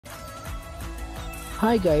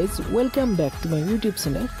Hi guys, welcome back to my YouTube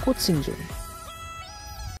channel Coaching Zone.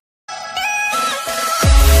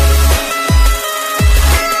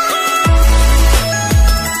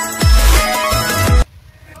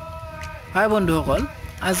 Hi বন্ধুসকল,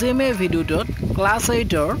 আজি আমি ভিডিওটোত class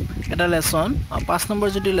 8 ৰ এটা লেসন 5 নম্বৰ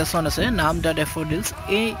যেটি লেসন আছে নাম দা ডেফোডিলস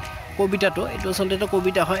এই কবিতাটো এটো আসলে এটা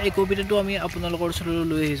কবিতা হয় এই কবিতাটো আমি আপোনালোকৰ ওচৰলৈ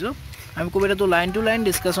লৈ আহিছো আমি কবিতাটো লাইন টু লাইন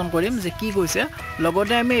ডিসকাশন কৰিম যে কি কৈছে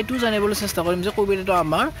লগতে আমি এটো জানিবলৈ চেষ্টা কৰিম যে কবিতাটো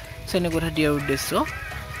আমাৰ শ্ৰেণী কথা দিয়াৰ উদ্দেশ্য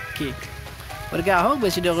কি গতিকে আহক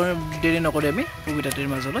বেছি দেৰি নকৰি আমি কবিতাটোৰ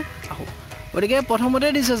মাজলৈ আহো গতিকে প্ৰথমতে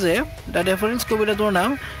দিছে যে দা ডেফোডিলস কবিতাটোৰ নাম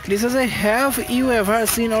দিছে যে have you ever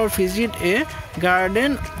seen or visit a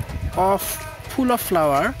garden of full of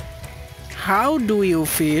flower how do you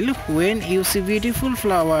feel when you see beautiful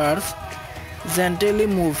flowers gently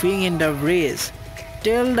moving in the breeze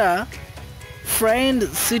tell the friend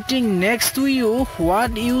sitting next to you what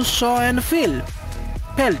you saw and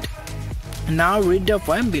felt now read the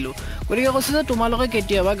poem below গতিকে কৈছে যে তোমালোকে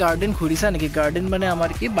কেতিয়াবা garden ঘুৰিছা নেকি garden মানে আমাৰ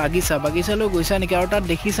কি বাগিচালৈ গৈছা নেকি আৰু তাত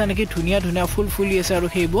দেখিছা নেকি ধুনীয়া ধুনীয়া ফুল ফুলি আছে আৰু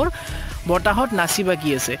সেইবোৰ বতাহত নাচি বাগি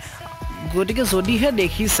আছে গতিকে যদিহে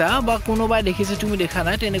দেখিছা বা কোনোবাই দেখিছে তুমি দেখা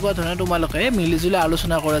নাই তেনেকুৱা ধৰণৰ তোমালোকে মিলিজুলি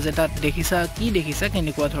আলোচনা কৰা যে তাত দেখিছা কি দেখিছা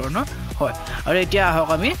কেনেকুৱা ধৰণৰ হয় আৰু এতিয়া আহক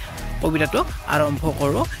আমি কবিতাটো আৰম্ভ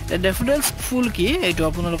কৰো ডেফোডিলস ফুল কি এইটো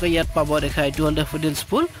আপোনালোকে ইয়াত পাব দেখা এইটো হল ডেফোডিলস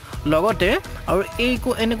ফুল লগতে আৰু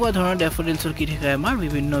এনেকুৱা ধৰণৰ ডেফোডিলসৰ কি থাকে আমাৰ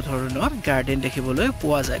বিভিন্ন ধৰণৰ গাৰ্ডেন দেখিবলৈ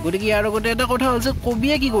পোৱা যায় গতিকে ইয়াৰ লগতে এটা কথা হ'ল যে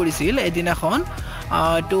কবিয়ে কি কৰিছিল এদিনাখন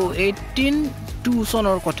তো 1802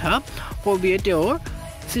 চনৰ কথা কবিয়ে তেওঁৰ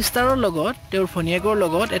সিস্টাৰৰ লগত তেওঁৰ ভনিয়েকৰ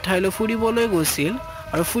লগত এঠাইলৈ ফুৰিবলৈ গৈছিল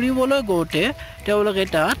আৰু ফুৰিবলৈ গওতে তেওঁলোকে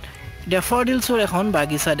তাত ডেফোডিলসৰ এখন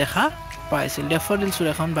বাগিচা দেখা পাইছিল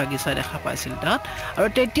তাত আৰু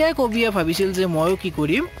তেতিয়াই কবিয়ে ভাবিছিল যে ময়ো কি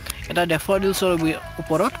কৰিম এটা ডেফোডিলসৰ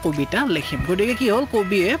ওপৰত কবিতা লিখিম গতিকে কি হ'ল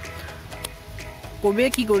কবিয়ে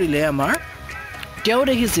কি কৰিলে আমাৰ তেওঁ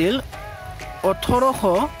দেখিছিল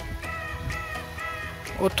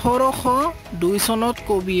 1802 চনত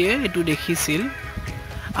কবিয়ে এটো দেখিছিল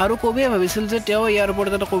আৰু কবিয়ে ভাবিছিল যে তেওঁ ইয়াৰ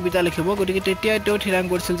ওপৰত এটা কবিতা লিখিব গতিকে তেতিয়া তেওঁ ঠিৰাং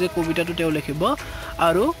কৰিছিল যে কবিতাটো তেওঁ লিখিব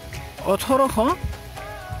আৰু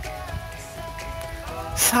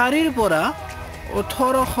 1804 ৰ পৰা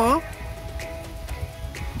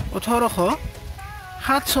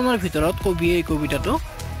 1807 চনৰ ভিতৰত কবিয়ে এই কবিতাটো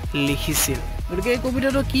লিখিছিল গতিকে এই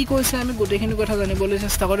কবিতাটো কি কৈছে আমি গোটেইখিনি কথা জানিবলৈ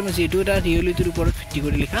চেষ্টা কৰিম যেটো এটা ৰিয়েলিটিৰ ওপৰত ভিত্তি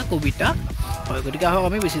কৰি লিখা কবিতা হয় গতিকে আহক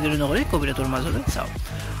আমি বেছি দেৰি নকৰি কবিতাটোৰ মাজলৈ চাও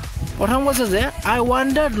প্ৰথম কৈছে যে I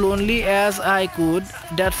wandered lonely as I could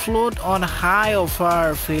that float on high over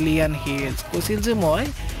Philian hills কৈছিল যে মই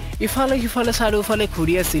ইফালে সিফালে চাৰিওফালে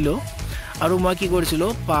ঘূৰি আছিলো আৰু মই কি কৰিছিলো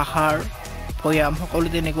পাহাৰ ভৈয়াম সকলো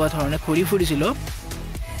তেনেকুৱা ধৰণে ঘূৰি ফুৰিছিলো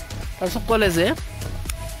তাৰপিছত ক'লে যে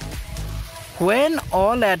when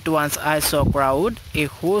all at once I saw crowd a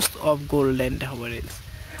host of golden daffodils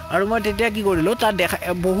আৰু মই তেতিয়া কি কৰিলো তাত দেখা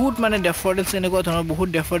বহুত মানে ডেফোডিলস এনেকুৱা ধৰণৰ বহুত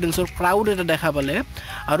ডেফোডিলসৰ ক্ৰাউড এটা দেখা পালে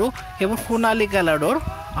আৰু হেবোৰ সোণালী কালাৰৰ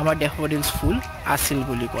আমাৰ ডেফোডিলস ফুল আছিল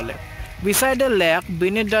বুলি ক'লে beside the lake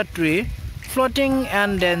beneath the tree floating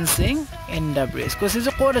and dancing in the breeze কৈছে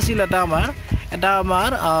যে ক'ত আছিল এটা আমাৰ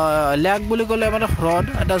লেক বুলি ক'লে আমাৰ হ্ৰদ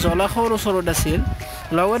এটা জলাশয়ৰ ওচৰত আছিল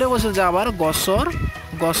লগতে কৈছে যে আমাৰ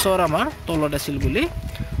গছৰ আমাৰ তলত আছিল বুলি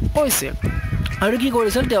কৈছে আৰু কি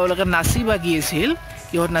কৰিছিল তেওঁলোকে নাচি বাগি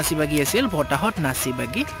আছিল বতাহত নাচি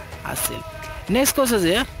বাগি আছিল নেক্সট কৈছে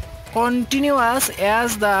যে continuous as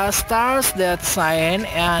the stars that shine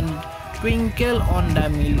and twinkle on the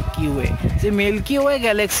Milky Way যে Milky Way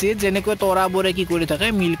galaxy যেনেকৈ তৰাবোৰে কি কৰি থাকে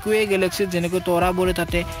Milky Way galaxy যেনেকৈ তৰাবোৰে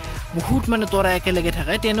তাতে বহুত মানে তৰা একেলগে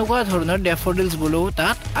থাকে তেনেকুৱা ধৰণৰ ডেফোডিলস বুলো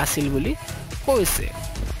তাত আছিল বুলি কৈছে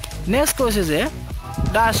নেক্সট কৈছে যে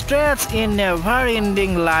the stretch in never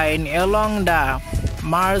ending line along the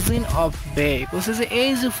margin of bay কৈছে যে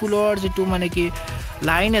এই যে ফুলৰ যেটো মানে কি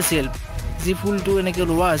লাইন আছিল যি ফুলটো এনেকৈ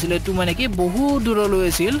ৰোৱা আছিল এটো মানে কি বহুত দূৰলৈ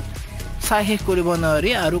আছিল চাই শেষ কৰিব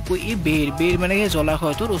নোৱাৰি আৰু ই বেৰ মানে কি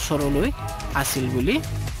জলাশয়টোৰ ওচৰলৈ আছিল বুলি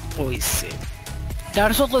কৈছে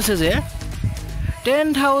তাৰপিছত কৈছে যে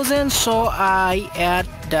 10,000 saw I at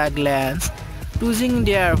the glance losing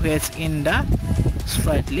their heads in the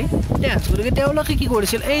sprightly dance গতিকে তেওঁলোকে কি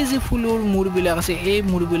কৰিছিল এই যে ফুলৰ মূৰবিলাক আছে এই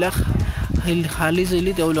মূৰবিলাক খালি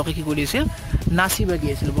জলি তেওঁলোকে কি কৰিছিল নাচি বাগি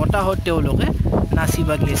আছিল বতাহত তেওঁলোকে নাচি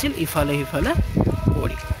বাগি আছিল ইফালে সিফালে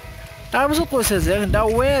কৰি তাৰপিছত কৈছে যে the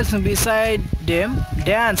waves beside them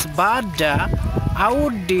dance but the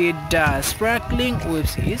outdid the sparkling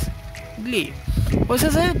waves his glee কৈছে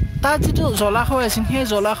যে তাত যেটো জলাশয় আছিল সেই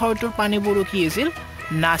জলাশয়টোৰ পানীবোৰ কি আছিল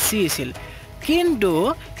নাচি আছিল কিন্তু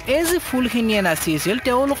এই যে ফুলখিনিয়ে নাচি আছিল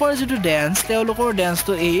তেওঁলোকৰ যেটো ড্যান্স তেওঁলোকৰ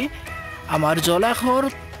ড্যান্সটো এই আমাৰ জলাশয়ৰ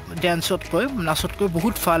ড্যান্সতকৈ নাচতকৈ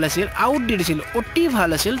বহুত ভাল আছিল আউট দি দিছিল অতি ভাল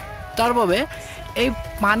আছিল তাৰ বাবে এই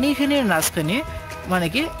পানীখিনিৰ নাচখিনি মানে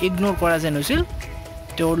কি ইগনোৰ কৰা যেন হৈছিল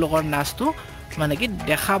তেওঁলোকৰ নাচটো মানে কি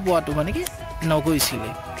দেখা পোৱাটো মানে কি নগৈছিল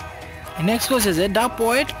নেক্সট কৈছে যে the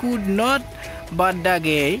poet could not but the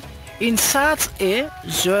gay in such a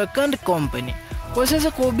jocund company কৈছে যে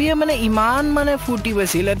কবিয়ে মানে ইমান মানে ফুটি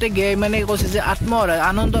পাইছিল এতে গে মানে কৈছে যে আত্মহৰা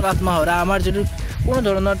আনন্দৰ আত্মহৰা আমাৰ যদি কোনো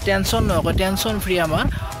ধৰণৰ টেনচন নহয় টেনচন ফ্ৰী আমাৰ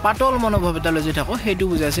পাতল মনোভাৱ এটা লৈ থাকো হেতু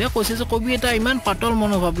বুজাইছে কৈছে যে কবি এটা ইমান পাতল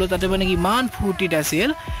মনোভাৱ লৈ তাতে মানে ইমান ফুটিত আছিল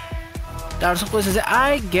তাৰছত কৈছে যে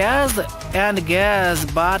I guessed and guessed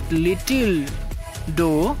but little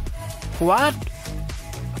do what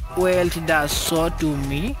wealth does so to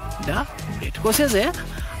me the great কৈছে যে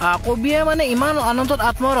কবিয়ে মানে ইমান আনন্দত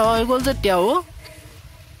আত্মহৰা হৈ গ'ল যে তেওঁ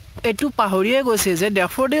এটু পাহৰিয়ে গৈছে যে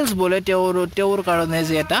ড্যাফোডিলস বলে তেওঁৰ কাৰণে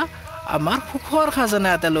যে এটা আমাৰ সুখৰ খাজানা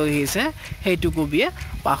এটা লৈ আহিছে হেতু কবিয়ে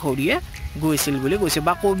পাহৰিয়ে গৈছিল বুলি কৈছে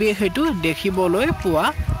বা কবিয়ে হেতু দেখিবলৈ পোৱা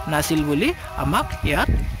নাছিল বুলি আমাক ইয়াত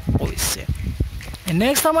কৈছে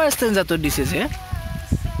নেক্সট আমাৰ ষ্টেঞ্জাটো দিছে যে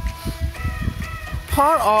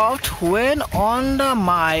for oft when on the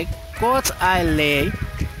my couch I lay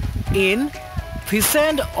in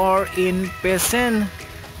vicent or in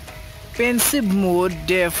pensive mood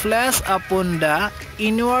they flash upon the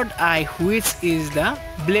inward eye which is the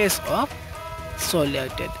blaze of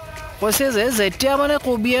solitude কৈছে যে যেতিয়া মানে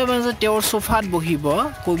কবিয়ে মানে তেওঁৰ সোফাত বহিব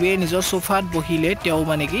কবিয়ে নিজৰ সোফাত বহিলে তেওঁ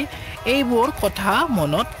মানে কি এইবোৰ কথা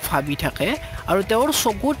মনত ভাবি থাকে আৰু তেওঁৰ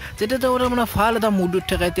চকুত যেতিয়া তেওঁৰ মানে ভাল এটা মুডত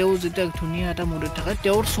থাকে তেওঁ যেতিয়া ধুনীয়া এটা মুডত থাকে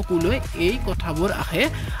তেওঁৰ চকুলৈ এই কথাবোৰ আহে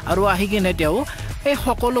আৰু আহি কিনে তেওঁ এই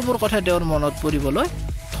সকলোবোৰ কথা তেওঁৰ মনত পৰিবলৈ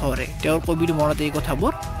ধৰে তেওঁৰ কবিৰ মনত এই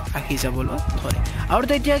কথাবোৰ আহি যাবলৈ ধৰে আৰু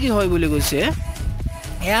তেতিয়া কি হয় বুলি কৈছে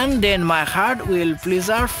and then my heart will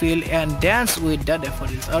pleasure feel and dance with the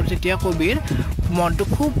daffodils আৰু তেতিয়া কবিৰ মনটো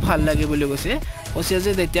খুব ভাল লাগে বুলি কৈছে কৈছে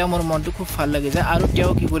যে তেতিয়া মোৰ মনটো খুব ভাল লাগি যায় আৰু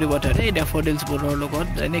তেওঁ কি কৰিব ধৰে এই ড্যাফোডিলস বোৰৰ লগত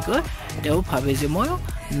এনেকৈ তেওঁ ভাবে যে মই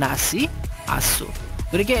নাচি আছো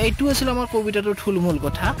গতিকে এইটো আছিল আমাৰ কবিতাটোৰ থুলমূল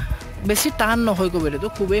কথা বেছি টান নহয় কবিতাটো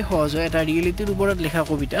খুবেই সহজ হয় এটা ৰিয়েলিটিৰ ওপৰত লেখা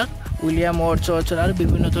কবিতা উইলিয়াম চৰ্চৰ আৰু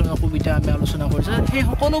বিভিন্ন ধৰণৰ কবিতা আমি আলোচনা কৰিছোঁ সেই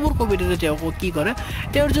সকলোবোৰ কবিতাতে তেওঁ কি কৰে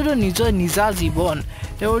তেওঁৰ যিটো নিজা জীৱন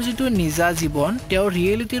তেওঁৰ যিটো নিজা জীৱন তেওঁৰ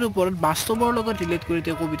ৰিয়েলিটিৰ ওপৰত বাস্তৱৰ লগত ৰিলেট কৰি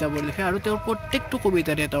তেওঁ কবিতাবোৰ লিখে আৰু তেওঁৰ প্ৰত্যেকটো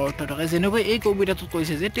কবিতাৰে এটা অৰ্থ থাকে যেনেকৈ এই কবিতাটোত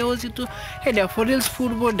কৈছে যে তেওঁ যিটো সেই ড্যাফোডিলস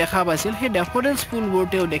ফুলবোৰ দেখা পাইছিল সেই ড্যাফোডিলস ফুলবোৰ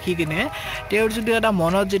তেওঁ দেখি কিনে তেওঁৰ যিটো এটা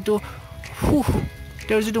মনত যিটো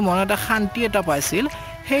তেওঁৰ যিটো মনত এটা শান্তি এটা পাইছিল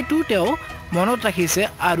সেইটো তেওঁ মনত ৰাখিছে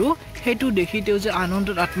আৰু হেতু দেখি তেওঁ যে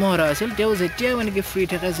আনন্দত আত্মহৰা আছিল তেওঁ যেতিয়া মানে কি ফ্ৰী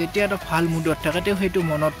থাকে যেতিয়া এটা ভাল মুডত থাকে তেওঁ হেতু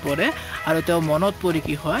মনত পৰে আৰু তেওঁ মনত পৰি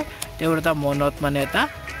কি হয় তেওঁৰ এটা মনত মানে এটা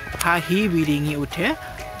হাঁহি বিৰিঙি উঠে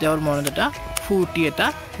তেওঁৰ মনত এটা ফুৰ্তি এটা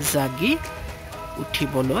জাগি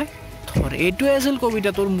উঠিবলৈ ধৰে এইটোৱে আছিল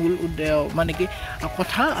কবিতাটোৰ মূল মানে কি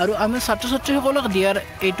কথা আৰু আমি ছাত্ৰ ছাত্ৰীসকলক দিয়াৰ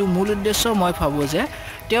এইটো মূল উদ্দেশ্য মই ভাবোঁ যে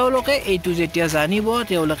তেওঁলোকে এইটো যেতিয়া জানিব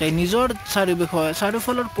তেওঁলোকে নিজৰ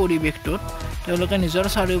চাৰিওফালৰ পৰিৱেশটোত তেওঁলোকে নিজৰ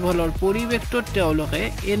চাৰিওফালৰ পৰিৱেশটোত তেওঁলোকে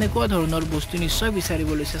এনেকুৱা ধৰণৰ বস্তু নিশ্চয়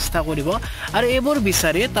বিচাৰিবলৈ চেষ্টা কৰিব আৰু এইবোৰ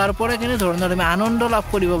বিচাৰি তাৰ পৰা কেনে ধৰণৰ আমি আনন্দ লাভ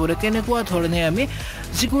কৰিব পাৰোঁ কেনেকুৱা ধৰণে আমি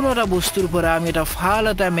যিকোনো এটা বস্তুৰ পৰা আমি এটা ভাল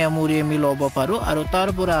এটা মেমৰি আমি ল'ব পাৰোঁ আৰু তাৰ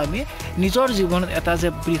পৰা আমি নিজৰ জীৱনত এটা যে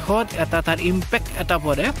বৃহৎ এটা তাৰ ইম্পেক্ট এটা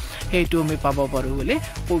পৰে সেইটো আমি পাব পাৰোঁ বুলি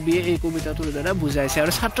কবিয়ে এই কবিতাটোৰ দ্বাৰা বুজাইছে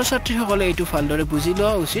আৰু ছাত্ৰ ছাত্ৰীসকলে এইটো ভালদৰে বুজি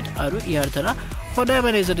লোৱা উচিত আৰু ইয়াৰ দ্বাৰা সদায়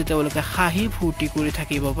মানে যদি তেওঁলোকে হাঁহি ফূৰ্তি কৰি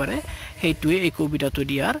থাকিব পাৰে সেইটোৱে এই কবিতাটো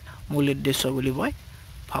দিয়াৰ মূল উদ্দেশ্য বুলি মই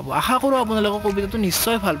ভাবোঁ আশা কৰোঁ আপোনালোকে কবিতাটো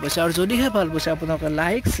নিশ্চয় ভাল পাইছে আৰু যদিহে ভাল পাইছে আপোনালোকে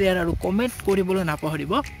লাইক শ্বেয়াৰ আৰু কমেণ্ট কৰিবলৈ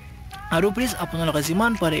নাপাহৰিব আৰু প্লিজ আপোনালোকে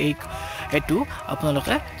যিমান পাৰে এইটো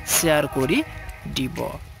আপোনালোকে শ্বেয়াৰ কৰি দিব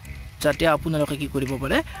যাতে আপোনালোকে কি কৰিব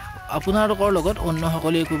পাৰে আপোনালোকৰ লগত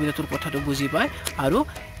অন্যসকলে এই কবিতাটোৰ কথাটো বুজি পায় আৰু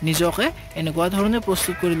নিজকে এনেকুৱা ধৰণে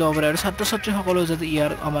প্ৰস্তুত কৰি ল'ব পাৰে আৰু ছাত্ৰ ছাত্ৰীসকলেও যাতে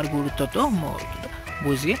ইয়াৰ আমাৰ গুৰুত্বটো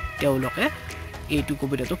বুজি তেওঁলোকে এইটো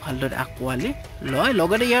কবিতাটো ভালদৰে আঁকোৱালি লয়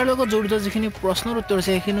লগতে ইয়াৰ লগত জড়িত যিখিনি প্ৰশ্নৰ উত্তৰ আছে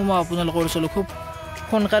সেইখিনি মই আপোনালোকৰ ওচৰলৈ খুব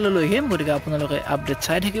সোনকালে লৈ আহিম গতিকে আপোনালোকে আপডেট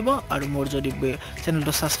চাই থাকিব আৰু মোৰ যদি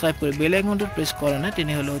চেনেলটো ছাবস্ক্ৰাইব কৰি বেল আইকনটো প্ৰেছ কৰা নাই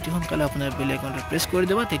তেনেহ'লে অতি সোনকালে আপোনাৰ বেল আইকনটো প্ৰেছ কৰি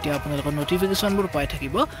দিব তেতিয়া আপোনালোকৰ নটিফিকেশ্যনবোৰ পাই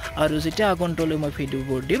থাকিব আৰু যেতিয়া আগন্তলৈ মই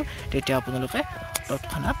ভিডিঅ'বোৰ দিম তেতিয়া আপোনালোকে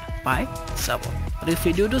তৎক্ষণাত পাই যাব গতিকে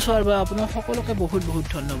ভিডিঅ'টো চোৱাৰ বাবে আপোনাক সকলোকে বহুত বহুত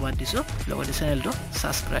ধন্যবাদ দিছোঁ লগতে চেনেলটো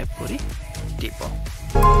ছাবস্ক্ৰাইব কৰি দিব